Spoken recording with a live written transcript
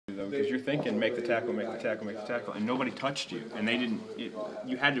though, because you're thinking make the tackle, make the tackle, make the tackle, and nobody touched you, and they didn't.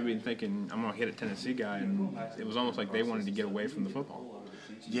 You had to be thinking, I'm gonna hit a Tennessee guy, and it was almost like they wanted to get away from the football.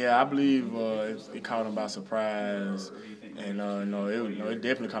 Yeah, I believe it caught him by surprise, and it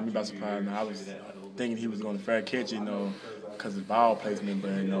definitely caught me by surprise. I was thinking he was going to fair catch it, because of ball placement,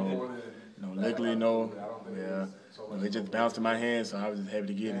 but luckily, yeah. It just bounced in my hand, so I was just happy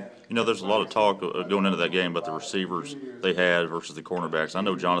to get it. There's a lot of talk going into that game about the receivers they had versus the cornerbacks. I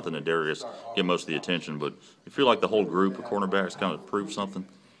know Jonathan and Darius get most of the attention, but you feel like the whole group of cornerbacks kind of proved something?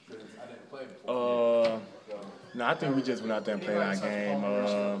 No, I think we just went out there and played our game.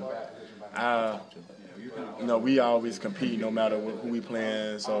 We always compete no matter who we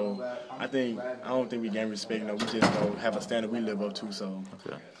playing. So I don't think we gain respect. We just have a standard we live up to. So.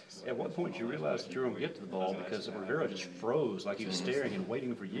 Okay. At what point did you realize that you were going to get to the ball because Rivera just froze like he was staring and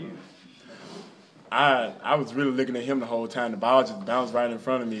waiting for you? I was really looking at him the whole time. The ball just bounced right in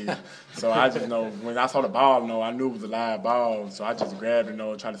front of me. So I just when I saw the ball, I knew it was a live ball. So I just grabbed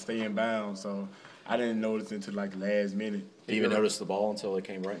it, tried to stay in bounds. So I didn't notice until like the last minute. Did you even notice the ball until it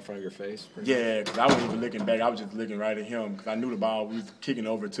came right in front of your face? Yeah, because I wasn't even looking back. I was just looking right at him because I knew the ball was kicking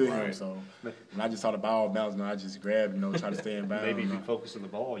over to him. Right. So when I just saw the ball bounce, I just grabbed it, tried to stay in bounds. Maybe if you focused on the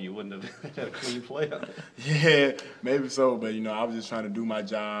ball, you wouldn't have had a clean play on it. Yeah, maybe so. But, I was just trying to do my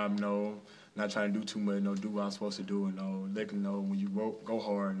job, not trying to do too much, do what I'm supposed to do, and letting when you go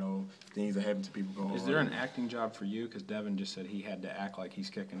hard, things that happen to people go hard. Is there an acting job for you? Because Devin just said he had to act like he's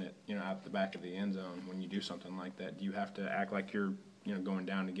kicking it, out the back of the end zone. When you do something like that, do you have to act like you're, going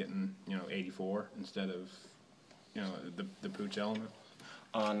down to getting, 84 instead of, the pooch element?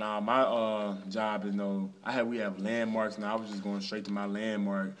 Nah, my job is we have landmarks, and I was just going straight to my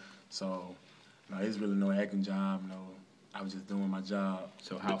landmark. So, it's really no acting job, I was just doing my job.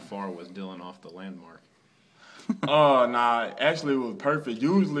 So how far was Dylan off the landmark? Actually it was perfect.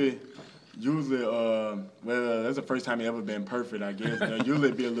 Usually, that's the first time it ever been perfect, I guess. Usually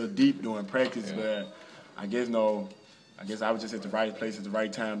it'd be a little deep during practice, but I guess I was just at the right place at the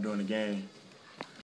right time during the game.